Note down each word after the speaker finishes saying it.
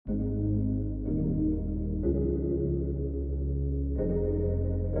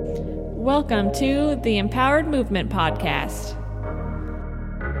Welcome to the Empowered Movement Podcast.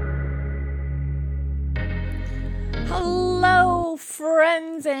 Hello,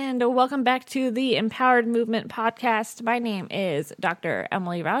 friends, and welcome back to the Empowered Movement Podcast. My name is Dr.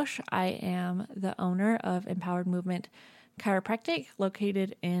 Emily Rausch. I am the owner of Empowered Movement Chiropractic,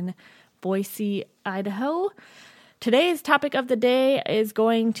 located in Boise, Idaho. Today's topic of the day is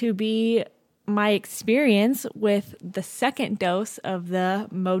going to be my experience with the second dose of the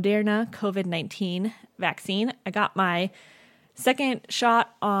Moderna COVID-19 vaccine. I got my second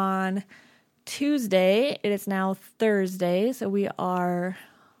shot on Tuesday. It is now Thursday, so we are,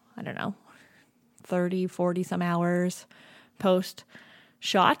 30, 40 some hours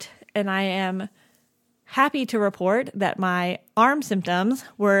post-shot, and I am happy to report that my arm symptoms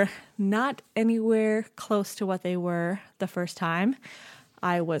were not anywhere close to what they were the first time.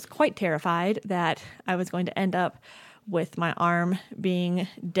 I was quite terrified that I was going to end up with my arm being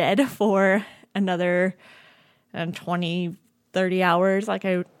dead for another 20, 30 hours like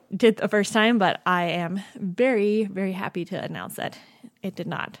I did the first time, but I am very, very happy to announce that it did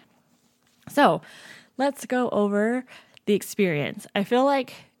not. So let's go over the experience. I feel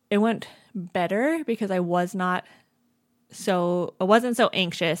like it went better because I wasn't so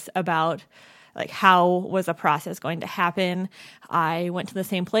anxious about like how was the process going to happen. I went to the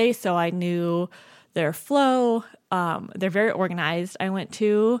same place, so I knew their flow. They're very organized. I went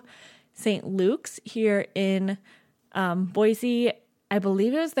to St. Luke's here in Boise. I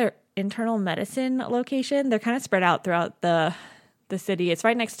believe it was their internal medicine location. They're kind of spread out throughout the city. It's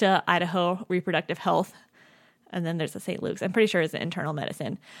right next to Idaho Reproductive Health, and then there's the St. Luke's. I'm pretty sure it's the internal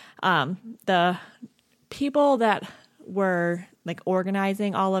medicine. The people that were like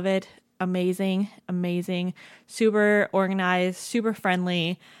organizing all of it, amazing, super organized, super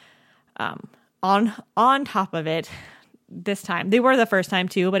friendly. On top of it, this time, they were the first time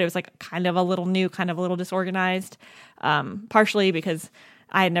too, but it was like kind of a little new, kind of a little disorganized, partially because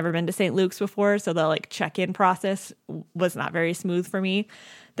I had never been to St. Luke's before. So the like check-in process was not very smooth for me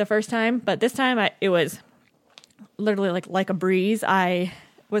the first time, but this time it was literally like a breeze. I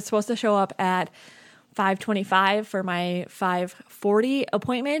was supposed to show up at 5:25 for my 5:40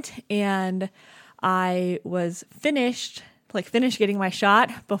 appointment, and I was finished getting my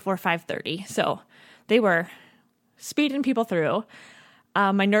shot before 5:30. So they were speeding people through.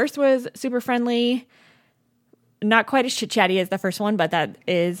 My nurse was super friendly, not quite as chit-chatty as the first one, but that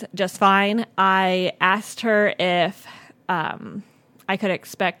is just fine. I asked her if I could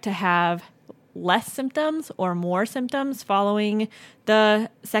expect to have less symptoms or more symptoms following the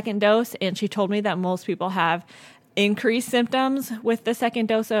second dose, and she told me that most people have increased symptoms with the second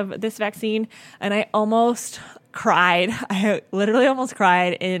dose of this vaccine, and I almost cried. I literally almost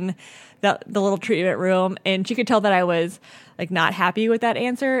cried in the little treatment room, and she could tell that I was like not happy with that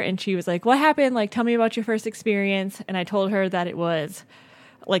answer, and she was like, "What happened? Like, tell me about your first experience." And I told her that it was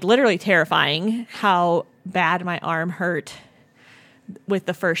like literally terrifying how bad my arm hurt with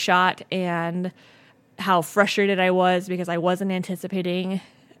the first shot, and how frustrated I was because I wasn't anticipating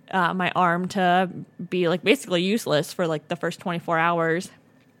my arm to be like basically useless for like the first 24 hours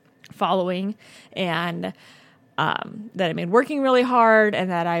following, and that I made working really hard, and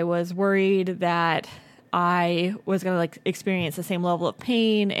that I was worried that I was going to like experience the same level of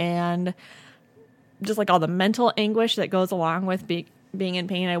pain and just like all the mental anguish that goes along with being in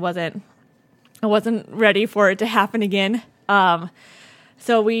pain. I wasn't ready for it to happen again.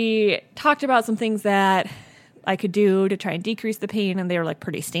 So we talked about some things that I could do to try and decrease the pain, and they were like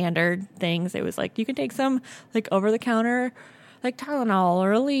pretty standard things. It was like, you can take some like over-the-counter like Tylenol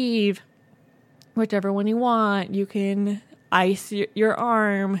or Aleve, whichever one you want. You can ice your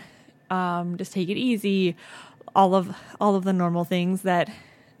arm, just take it easy. All of the normal things that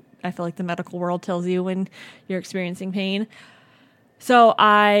I feel like the medical world tells you when you're experiencing pain. So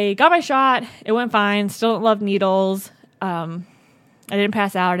I got my shot. It went fine. Still don't love needles. I didn't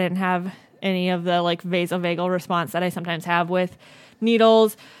pass out. I didn't have any of the like vasovagal response that I sometimes have with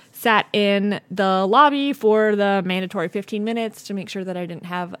needles. Sat in the lobby for the mandatory 15 minutes to make sure that I didn't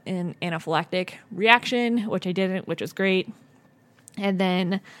have an anaphylactic reaction, which I didn't, which was great. And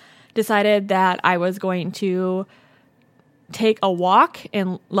then decided that I was going to take a walk,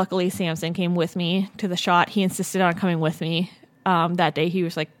 and luckily Samson came with me to the shot. He insisted on coming with me that day. He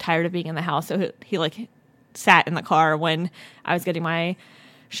was like tired of being in the house, so he like sat in the car when I was getting my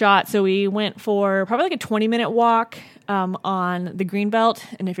shot. So we went for probably like a 20-minute walk on the Greenbelt.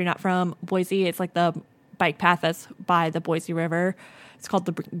 And if you're not from Boise, it's like the bike path that's by the Boise River. It's called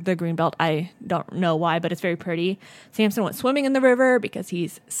the Greenbelt. I don't know why, but it's very pretty. Samson went swimming in the river because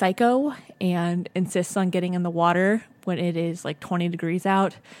he's psycho and insists on getting in the water when it is like 20 degrees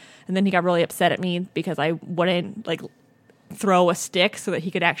out. And then he got really upset at me because I wouldn't like throw a stick so that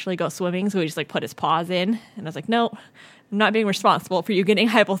he could actually go swimming. So he just like put his paws in. And I was like, no, I'm not being responsible for you getting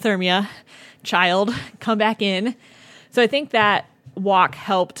hypothermia, child. Come back in. So I think that walk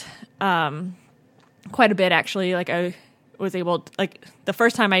helped quite a bit, actually. Like I was able to, like the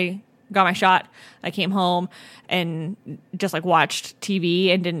first time I got my shot, I came home and just like watched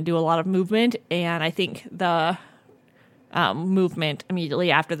TV and didn't do a lot of movement. And I think the movement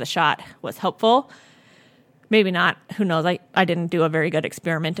immediately after the shot was helpful. Maybe not. Who knows? I didn't do a very good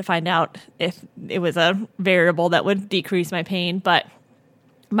experiment to find out if it was a variable that would decrease my pain. But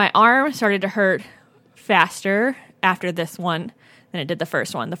my arm started to hurt faster after this one than it did the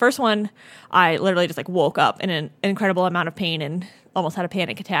first one. The first one, I literally just like woke up in an incredible amount of pain and almost had a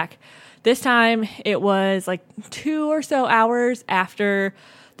panic attack. This time, it was like 2 or so hours after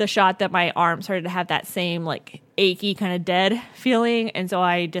the shot that my arm started to have that same like achy kind of dead feeling. And so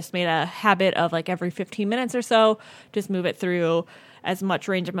I just made a habit of like every 15 minutes or so, just move it through as much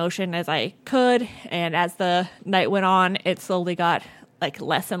range of motion as I could. And as the night went on, it slowly got like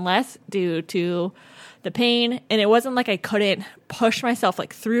less and less due to the pain. And it wasn't like I couldn't push myself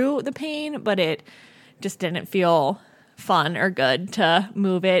like through the pain, but it just didn't feel fun or good to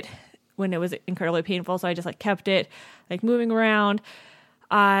move it when it was incredibly painful. So I just like kept it like moving around.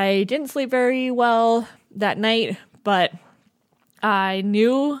 I didn't sleep very well that night, but I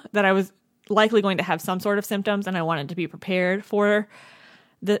knew that I was likely going to have some sort of symptoms, and I wanted to be prepared for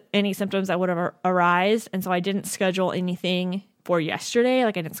any symptoms that would have arise. And so I didn't schedule anything for yesterday.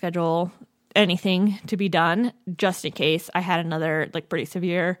 Like I didn't schedule anything to be done just in case I had another like pretty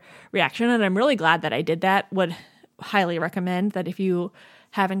severe reaction. And I'm really glad that I did that. Would highly recommend that if you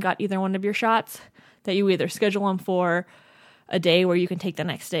haven't got either one of your shots, that you either schedule them for a day where you can take the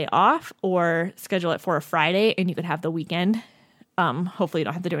next day off, or schedule it for a Friday and you could have the weekend. Hopefully you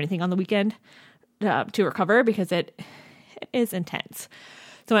don't have to do anything on the weekend to recover, because it is intense.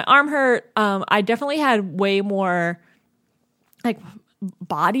 So my arm hurt. I definitely had way more like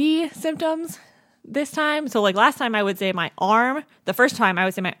body symptoms this time. So like last time I would say my arm, the first time I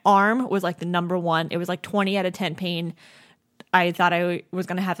would say my arm was like the number one. It was like 20 out of 10 pain. I thought I was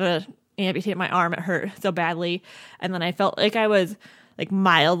going to have to amputate my arm. It hurt so badly. And then I felt like I was like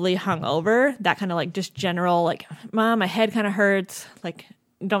mildly hungover, that kind of like just general, like, Mom, my head kind of hurts. Like,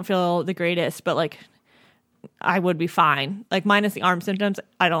 don't feel the greatest, but like I would be fine. Like minus the arm symptoms,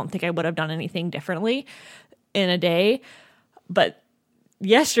 I don't think I would have done anything differently in a day. But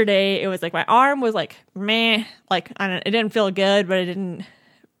yesterday it was like my arm was like, meh, like it didn't feel good, but it didn't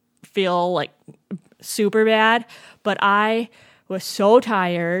feel like super bad. But I was so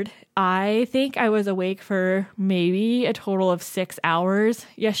tired. I think I was awake for maybe a total of 6 hours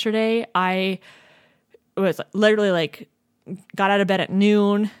yesterday. I was literally like got out of bed at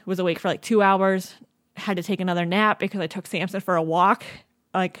noon, was awake for like 2 hours, had to take another nap because I took Samson for a walk,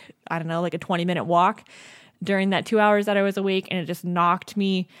 like, I don't know, like a 20-minute walk during that 2 hours that I was awake, and it just knocked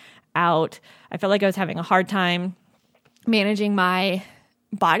me out. I felt like I was having a hard time managing my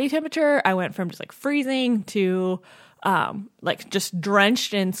body temperature. I went from just like freezing to like just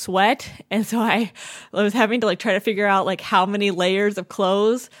drenched in sweat. And so I was having to like try to figure out like how many layers of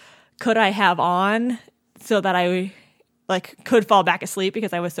clothes could I have on so that I like could fall back asleep,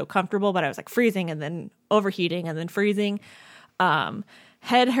 because I was so comfortable, but I was like freezing and then overheating and then freezing.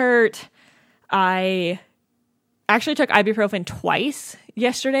 Head hurt. I actually took ibuprofen twice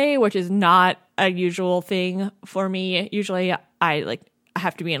yesterday, which is not a usual thing for me. Usually I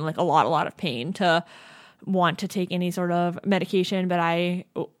have to be in like a lot of pain to want to take any sort of medication, but I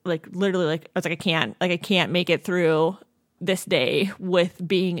like literally like I was like I can't make it through this day with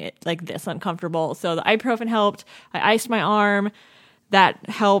being like this uncomfortable. So the ibuprofen helped. I iced my arm. That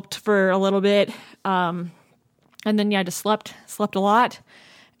helped for a little bit. And then I just slept a lot,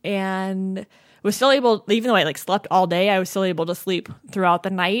 and was still able, even though I like slept all day, I was still able to sleep throughout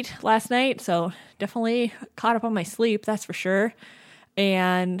the night last night. So definitely caught up on my sleep, that's for sure.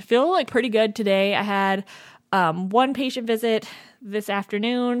 And feel like pretty good today. I had one patient visit this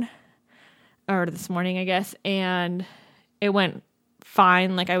afternoon, or this morning, I guess, and it went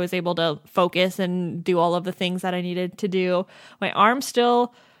fine. Like I was able to focus and do all of the things that I needed to do. My arm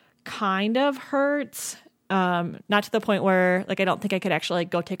still kind of hurts. Not to the point where like I don't think I could actually like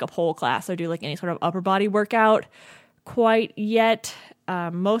go take a pole class or do like any sort of upper body workout quite yet.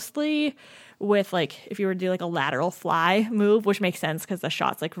 Mostly with like if you were to do like a lateral fly move, which makes sense because the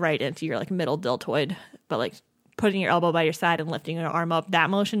shot's like right into your like middle deltoid, but like putting your elbow by your side and lifting your arm up, that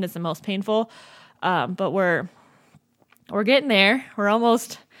motion is the most painful. But we're getting there. We're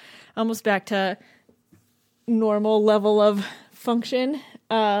almost back to normal level of function.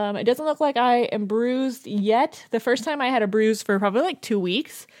 It doesn't look like I am bruised yet. The first time I had a bruise for probably like 2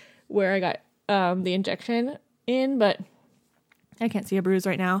 weeks where I got the injection in, but I can't see a bruise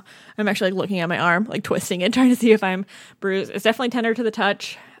right now. I'm actually looking at my arm, like twisting it, trying to see if I'm bruised. It's definitely tender to the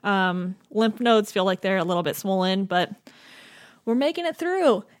touch. Lymph nodes feel like they're a little bit swollen, but we're making it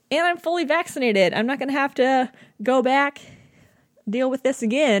through. And I'm fully vaccinated. I'm not going to have to go back, deal with this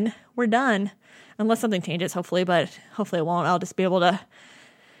again. We're done. Unless something changes, hopefully, but hopefully it won't. I'll just be able to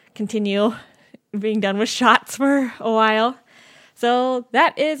continue being done with shots for a while. So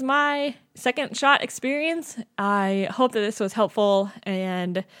that is my second shot experience. I hope that this was helpful,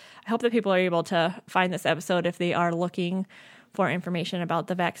 and I hope that people are able to find this episode if they are looking for information about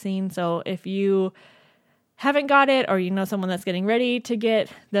the vaccine. So if you haven't got it, or you know someone that's getting ready to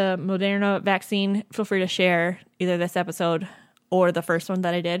get the Moderna vaccine, feel free to share either this episode or the first one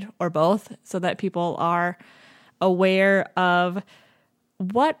that I did, or both, so that people are aware of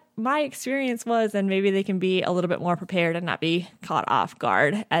what my experience was, and maybe they can be a little bit more prepared and not be caught off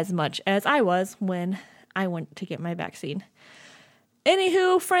guard as much as I was when I went to get my vaccine.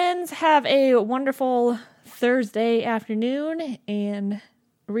 Anywho, friends, have a wonderful Thursday afternoon, and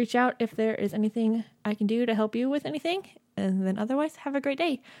reach out if there is anything I can do to help you with anything. And then otherwise, have a great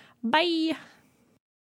day. Bye.